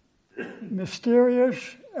mysterious,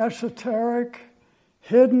 esoteric,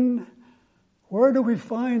 hidden. Where do we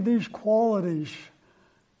find these qualities?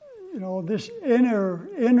 This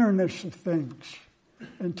innerness of things,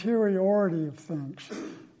 interiority of things.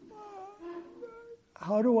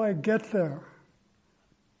 How do I get there?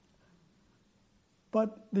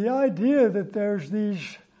 But the idea that there's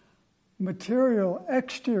these material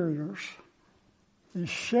exteriors, these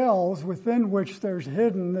shells within which there's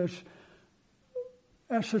hidden this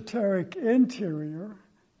esoteric interior,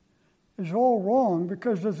 is all wrong,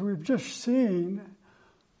 because as we've just seen,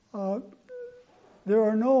 there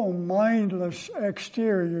are no mindless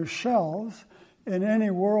exterior shells in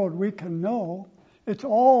any world we can know. It's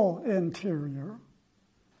all interior.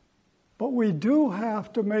 But we do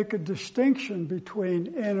have to make a distinction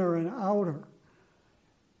between inner and outer.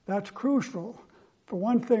 That's crucial. For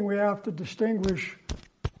one thing, we have to distinguish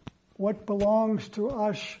what belongs to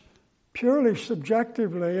us purely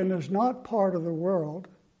subjectively and is not part of the world.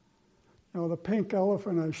 The pink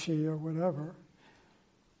elephant I see or whatever.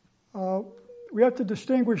 We have to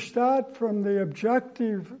distinguish that from the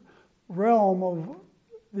objective realm of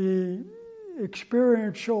the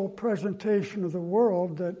experiential presentation of the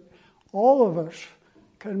world that all of us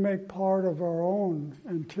can make part of our own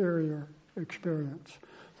interior experience.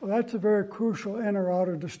 So that's a very crucial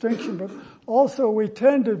inner-outer distinction. But also we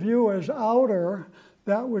tend to view as outer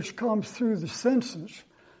that which comes through the senses,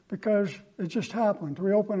 because it just happens.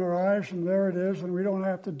 We open our eyes and there it is, and we don't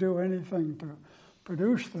have to do anything to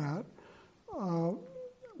produce that.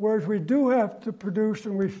 Whereas we do have to produce,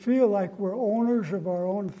 and we feel like we're owners of our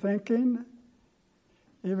own thinking,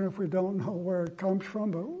 even if we don't know where it comes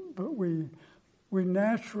from, but we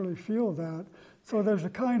naturally feel that. So there's a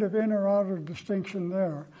kind of inner-outer distinction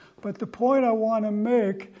there. But the point I want to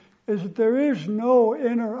make is that there is no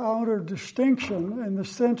inner-outer distinction in the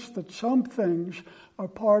sense that some things are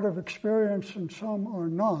part of experience and some are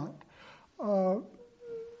not.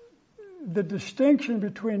 The distinction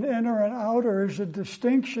between inner and outer is a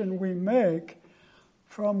distinction we make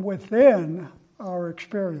from within our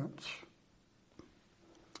experience.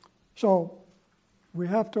 So we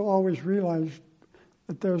have to always realize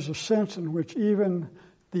that there's a sense in which even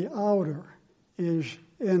the outer is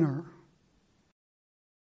inner.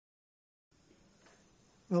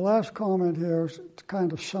 The last comment here is to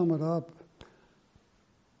kind of sum it up.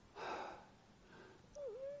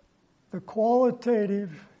 The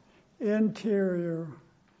qualitative, interior,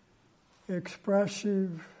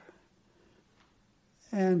 expressive,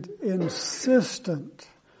 and insistent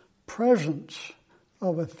presence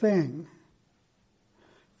of a thing,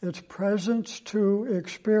 its presence to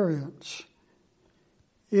experience,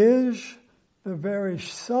 is the very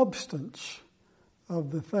substance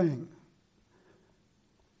of the thing.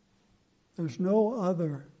 There's no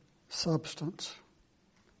other substance.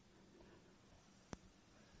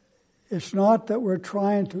 It's not that we're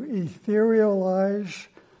trying to etherealize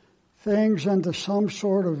things into some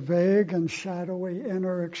sort of vague and shadowy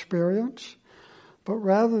inner experience, but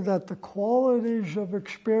rather that the qualities of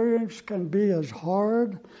experience can be as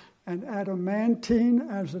hard and adamantine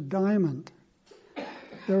as a diamond.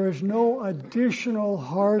 There is no additional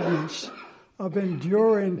hardness of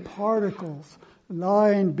enduring particles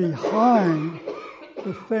lying behind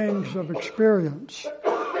the things of experience.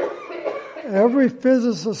 Every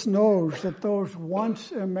physicist knows that those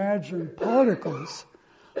once imagined particles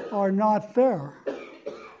are not there.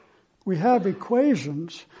 We have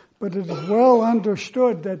equations, but it is well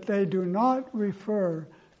understood that they do not refer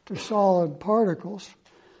to solid particles.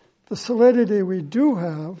 The solidity we do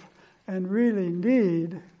have and really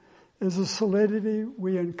need is a solidity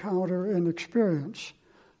we encounter in experience,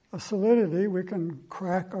 a solidity we can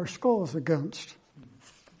crack our skulls against.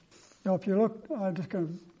 Now, if you look, I'm just going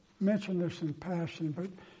to mention this in passing, but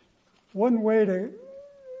one way to,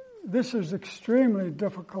 this is extremely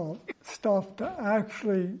difficult stuff to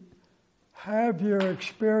actually have your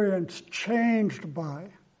experience changed by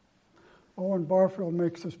Owen Barfield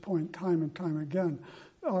makes this point time and time again.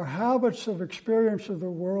 Our habits of experience of the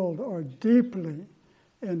world are deeply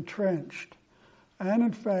entrenched. And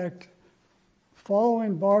in fact,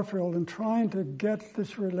 following Barfield and trying to get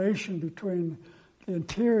this relation between the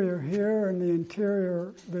interior here and the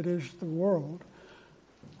interior that is the world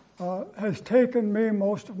has taken me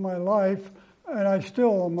most of my life, and I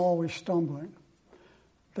still am always stumbling.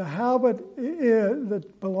 The habit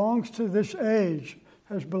that belongs to this age,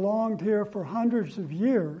 has belonged here for hundreds of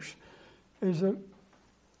years, is that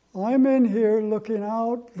I'm in here looking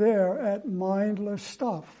out there at mindless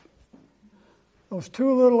stuff. Those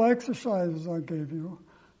two little exercises I gave you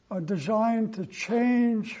are designed to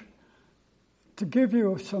change, to give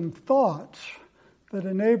you some thoughts that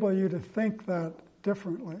enable you to think that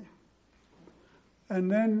differently.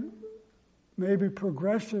 And then maybe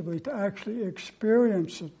progressively to actually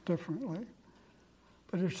experience it differently.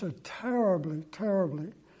 But it's a terribly,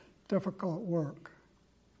 terribly difficult work.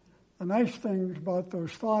 The nice thing about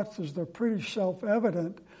those thoughts is they're pretty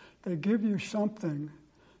self-evident. They give you something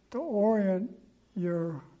to orient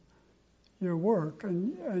your work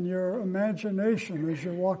and your imagination as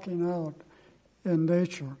you're walking out in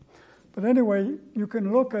nature. But anyway, you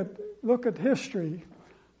can look at history,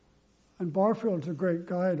 and Barfield's a great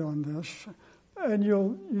guide on this. And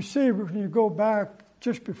you see when you go back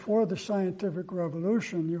just before the scientific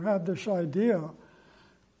revolution, you have this idea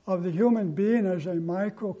of the human being as a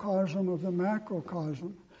microcosm of the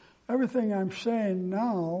macrocosm. Everything I'm saying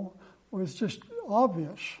now was just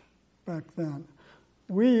obvious back then.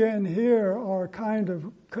 We in here are kind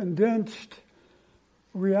of condensed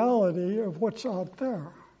reality of what's out there,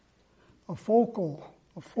 a focal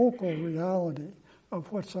reality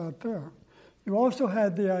of what's out there. You also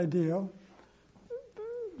had the idea,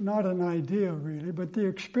 not an idea really, but the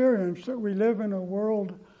experience that we live in a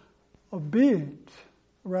world of beings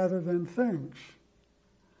rather than things.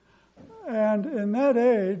 And in that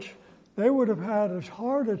age, they would have had as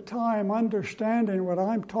hard a time understanding what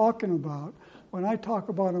I'm talking about when I talk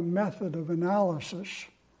about a method of analysis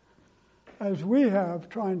as we have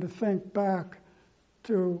trying to think back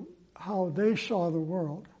to how they saw the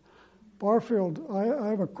world. Barfield, I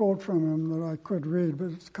have a quote from him that I could read,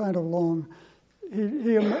 but it's kind of long.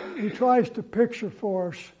 He tries to picture for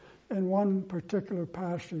us in one particular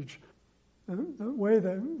passage the way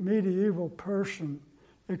the medieval person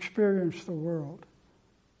experienced the world.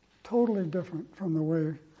 Totally different from the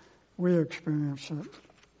way we experience it.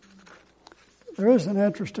 There is an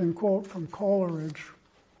interesting quote from Coleridge.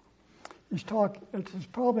 It's his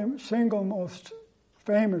probably single most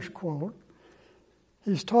famous quote.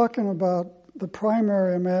 He's talking about the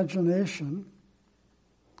primary imagination,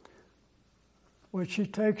 which he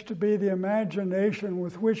takes to be the imagination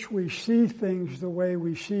with which we see things the way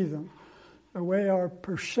we see them. The way our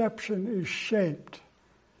perception is shaped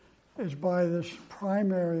is by this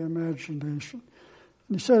primary imagination.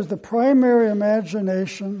 And he says, the primary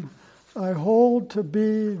imagination I hold to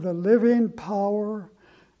be the living power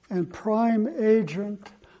and prime agent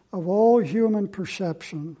of all human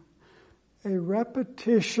perception, a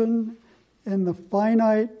repetition in the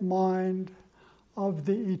finite mind of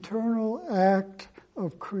the eternal act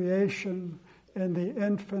of creation in the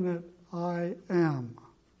infinite I am.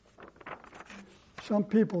 Some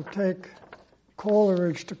people take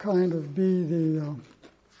Coleridge to kind of be the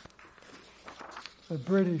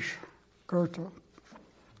British Goethe.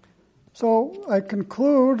 So I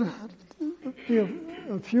conclude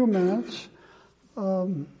a few minutes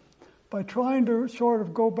by trying to sort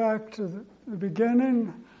of go back to the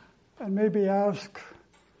beginning and maybe ask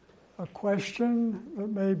a question that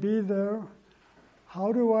may be there.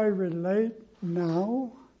 How do I relate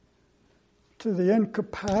now to the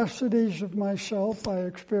incapacities of myself I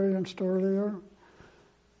experienced earlier,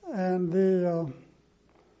 and the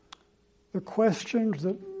questions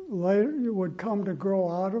that later would come to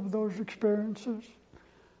grow out of those experiences?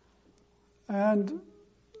 And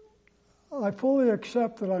I fully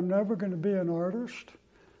accept that I'm never going to be an artist,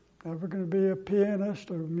 never going to be a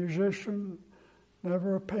pianist or a musician,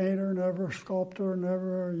 never a painter, never a sculptor,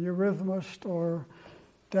 never a eurythmist or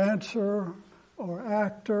dancer or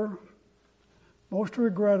actor. Most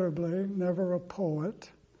regrettably, never a poet.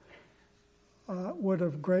 Would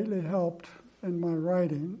have greatly helped in my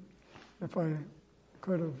writing if I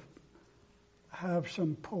could have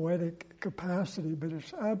some poetic capacity, but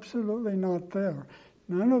it's absolutely not there.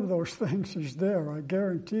 None of those things is there, I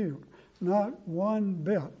guarantee you. Not one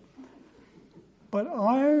bit. But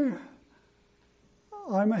I'm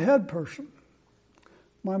a head person.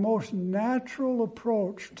 My most natural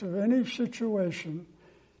approach to any situation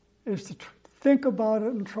is to think about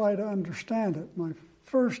it and try to understand it. My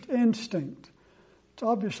first instinct. It's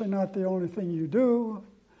obviously not the only thing you do.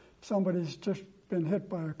 Somebody's just been hit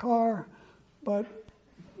by a car, but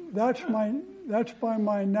that's my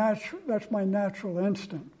natural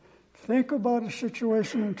instinct. Think about a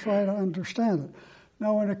situation and try to understand it.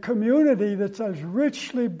 Now, in a community that's as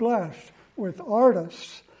richly blessed with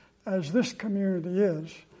artists as this community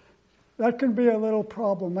is, that can be a little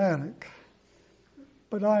problematic.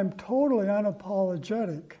 But I'm totally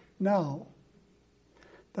unapologetic now.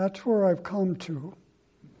 That's where I've come to.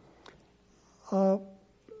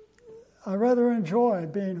 I rather enjoy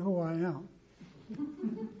being who I am.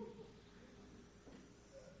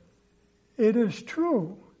 It is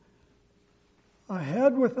true, a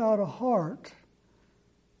head without a heart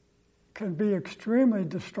can be extremely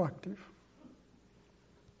destructive.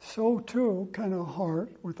 So too can a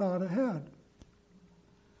heart without a head.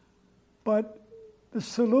 But the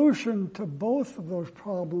solution to both of those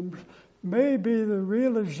problems may be the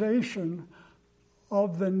realization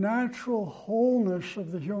of the natural wholeness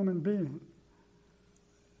of the human being.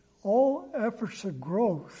 All efforts of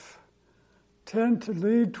growth tend to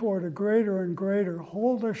lead toward a greater and greater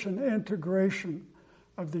wholeness and integration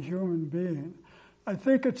of the human being. I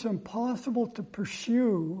think it's impossible to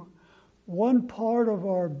pursue one part of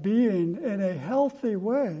our being in a healthy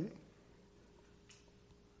way,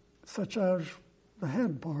 such as the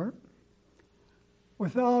head part,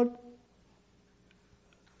 without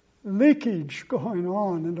leakage going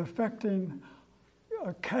on and affecting,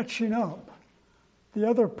 catching up the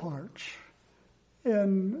other parts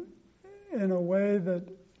in a way that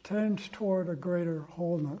tends toward a greater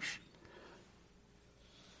wholeness.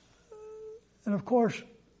 And of course,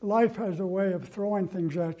 life has a way of throwing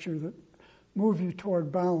things at you that move you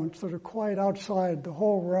toward balance that are quite outside the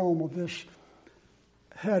whole realm of this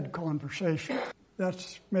head conversation.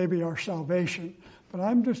 That's maybe our salvation. But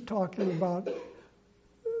I'm just talking about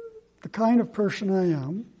the kind of person I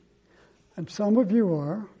am, and some of you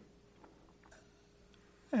are.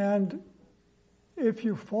 And if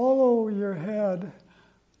you follow your head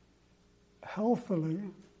healthily,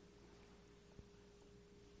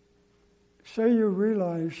 say you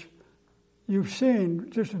realize you've seen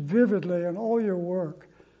just vividly in all your work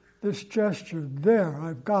this gesture, there,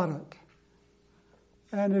 I've got it.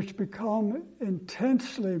 And it's become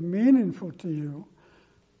intensely meaningful to you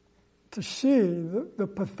to see the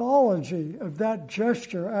pathology of that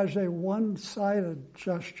gesture as a one-sided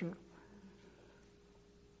gesture.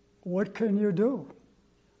 What can you do?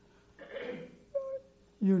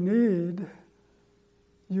 You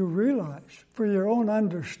realize, for your own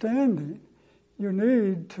understanding, you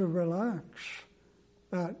need to relax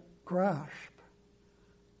that grasp.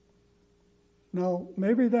 Now,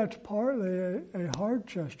 maybe that's partly a heart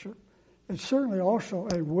gesture. It's certainly also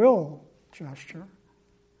a will gesture.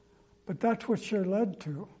 But that's what you're led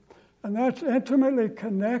to. And that's intimately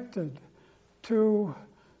connected to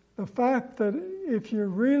the fact that if you're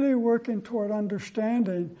really working toward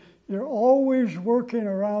understanding, you're always working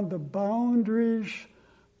around the boundaries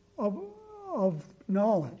of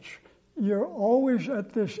knowledge. You're always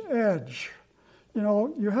at this edge. You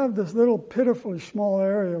know, you have this little pitifully small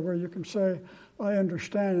area where you can say, I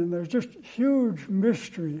understand, and there's just huge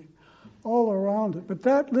mystery all around it. But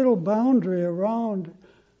that little boundary around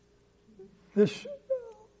this,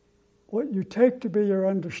 what you take to be your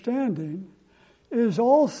understanding, is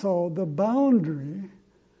also the boundary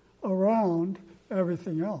around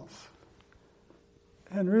everything else.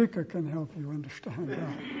 Henrika can help you understand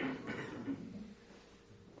that.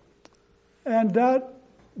 And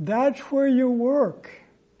that's where you work.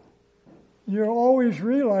 You're always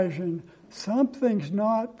realizing something's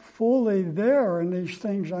not fully there in these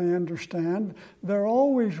things I understand. They're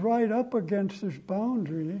always right up against this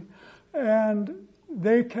boundary, and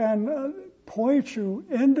they can point you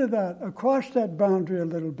into that, across that boundary a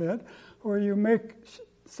little bit, where you make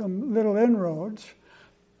some little inroads,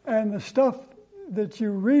 and the stuff that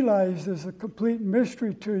you realize is a complete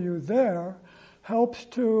mystery to you there helps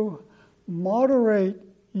to moderate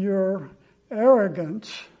your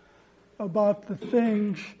arrogance about the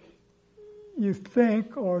things you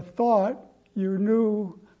think or thought you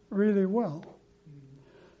knew really well.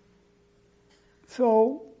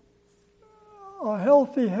 So a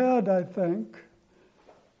healthy head, I think,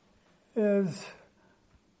 is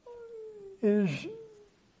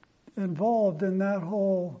involved in that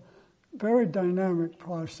whole very dynamic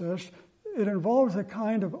process. It involves a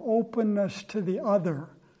kind of openness to the other,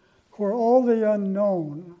 where all the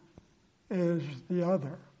unknown is the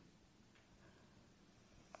other.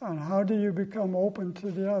 And how do you become open to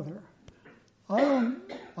the other? I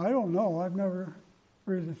don't know. I've never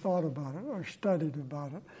really thought about it or studied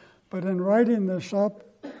about it. But in writing this up,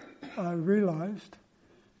 I realized,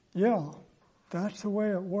 yeah, that's the way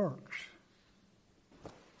it works.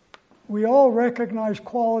 We all recognize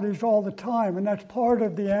qualities all the time, and that's part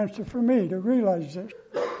of the answer for me, to realize this.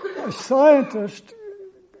 A scientist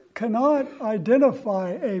cannot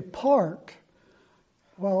identify a part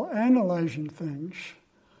while analyzing things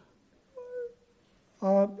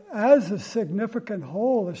as a significant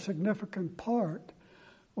whole, a significant part,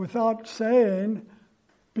 without saying,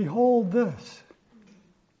 behold this.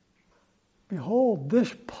 Behold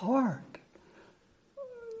this part.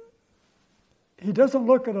 He doesn't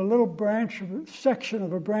look at a little section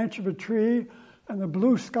of a branch of a tree and the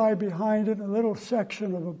blue sky behind it, a little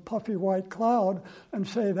section of a puffy white cloud, and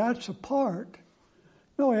say that's a part.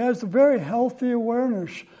 No, he has a very healthy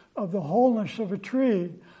awareness of the wholeness of a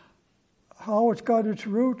tree, how it's got its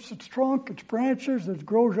roots, its trunk, its branches, it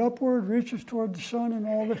grows upward, reaches toward the sun and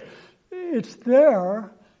all this. It's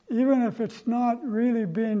there, even if it's not really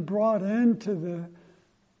being brought into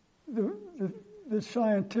the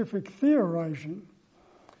scientific theorizing.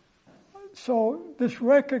 So this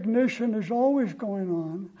recognition is always going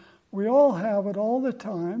on. We all have it all the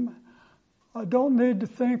time. I don't need to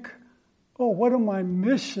think, oh, what am I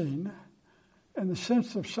missing, in the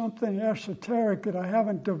sense of something esoteric that I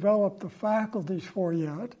haven't developed the faculties for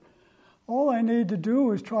yet. All I need to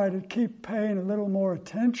do is try to keep paying a little more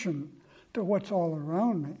attention to what's all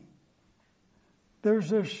around me. There's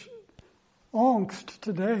this angst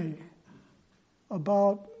today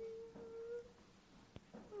about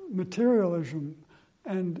materialism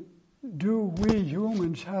and do we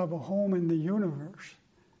humans have a home in the universe?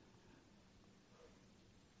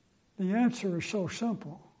 The answer is so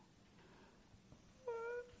simple.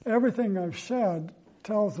 Everything I've said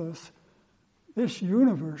tells us this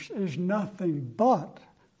universe is nothing but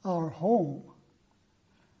our home.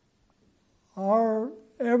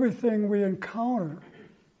 Everything we encounter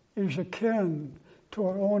is akin to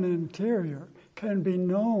our own interior, can be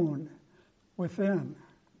known within,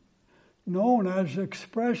 known as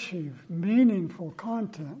expressive, meaningful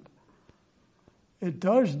content. It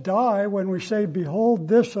does die when we say, behold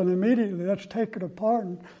this, and immediately let's take it apart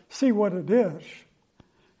and see what it is,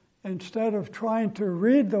 instead of trying to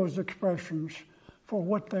read those expressions for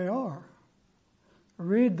what they are.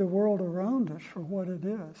 Read the world around us for what it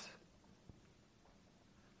is.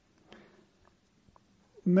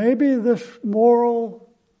 Maybe this moral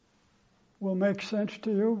will make sense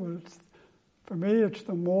to you, but for me it's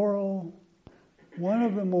the moral, one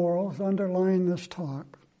of the morals underlying this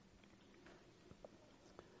talk.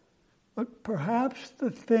 But perhaps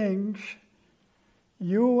the things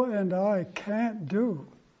you and I can't do,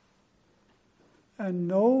 and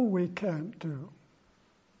know we can't do,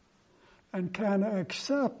 and can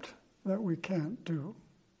accept that we can't do,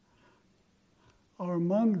 are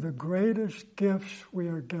among the greatest gifts we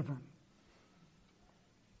are given.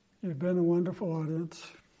 You've been a wonderful audience,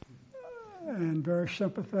 and very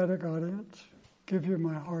sympathetic audience. Give you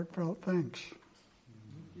my heartfelt thanks.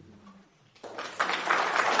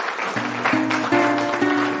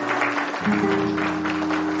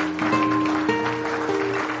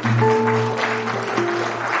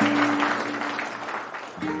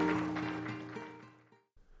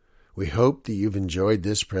 We hope that you've enjoyed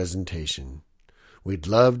this presentation. We'd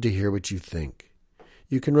love to hear what you think.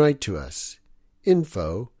 You can write to us,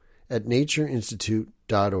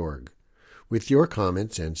 info@natureinstitute.org, with your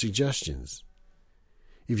comments and suggestions.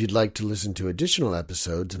 If you'd like to listen to additional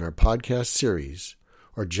episodes in our podcast series,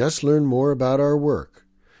 or just learn more about our work,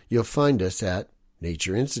 you'll find us at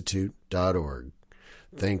natureinstitute.org.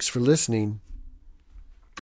 Thanks for listening.